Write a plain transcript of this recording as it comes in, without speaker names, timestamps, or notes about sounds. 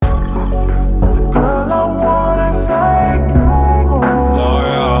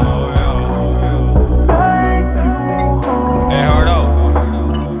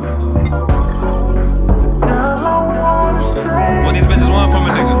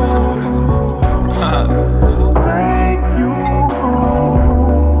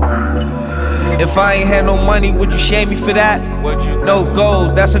If I ain't had no money, would you shame me for that? Would you? No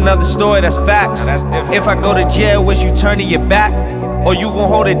goals, that's another story, that's facts. That's different. If I go to jail, was you turning your back? Or you gon'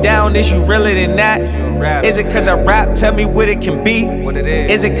 hold it down, is you realer than that? Is it cause I rap, tell me what it can be? What it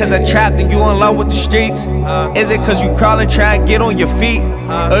is? Is it cause I trapped and you in love with the streets? Is it cause you crawling, try to get on your feet?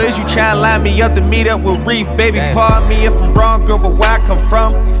 Or is you trying to line me up to meet up with Reef? Baby, pardon me if I'm wrong, girl, but where I come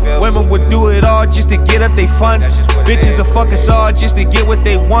from, women would do it all just to get up they funds. Bitches are fucking all just to get what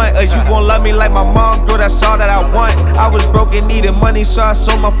they want. Or you gon' love me like my mom, girl, that's all that I want. I was broke and needed money, so I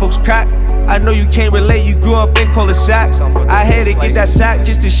sold my folks crack. I know you can't relate, you grew up in cul-de-sacs. I had to get that sack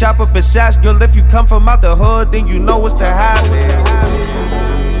just to shop up at Saks. Girl, if you come from out the hood, then you know what's to happen.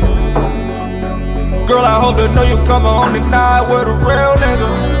 Girl, I hope to know you coming home tonight with a real nigga.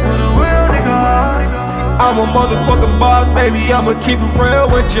 I'm a motherfucking boss, baby, I'ma keep it real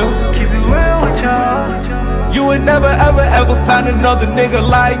with you. You would never ever ever find another nigga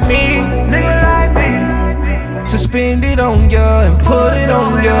like me to spend it on ya and put it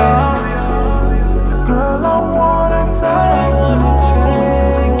on ya. Girl, I wanna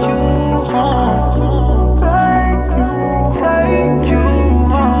take you home. Take you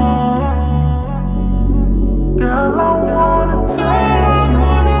home. Girl, I wanna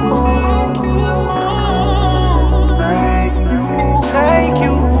take you home. Take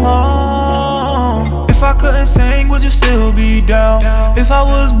you home. If I couldn't sing, would you still be down? If I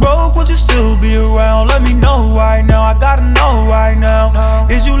was broke, would you still be around? Let me know right now, I gotta know right now.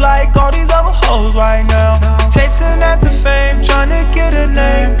 Is you like all these other hoes right now? Chasing after fame, tryna get a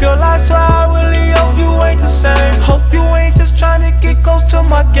name. Girl, I swear I really hope you ain't the same. Hope you ain't just tryna get close to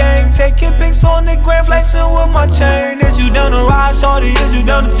my game. Taking pics on the gram, flexing with my chain. Is you down to ride, shorty? Is you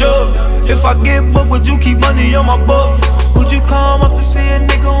down to jug? If I get booked, would you keep money on my books? Would you come up to see a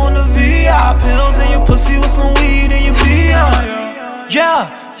nigga on the VI pills and your pussy with some weed and your behind? Yeah.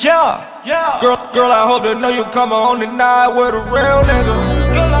 Girl, I hope to know you coming home tonight with a real nigga.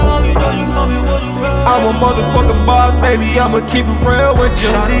 Girl, I hope you know you coming with a real. I'm a motherfucking boss, baby, I'ma keep it real with you.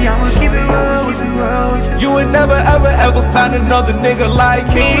 Shawty, I'ma keep it real with you, real with you. You would never ever ever find another nigga like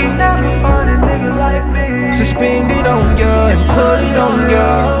me Never find a nigga like me to spend it on ya and put it on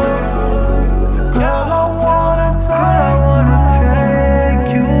ya.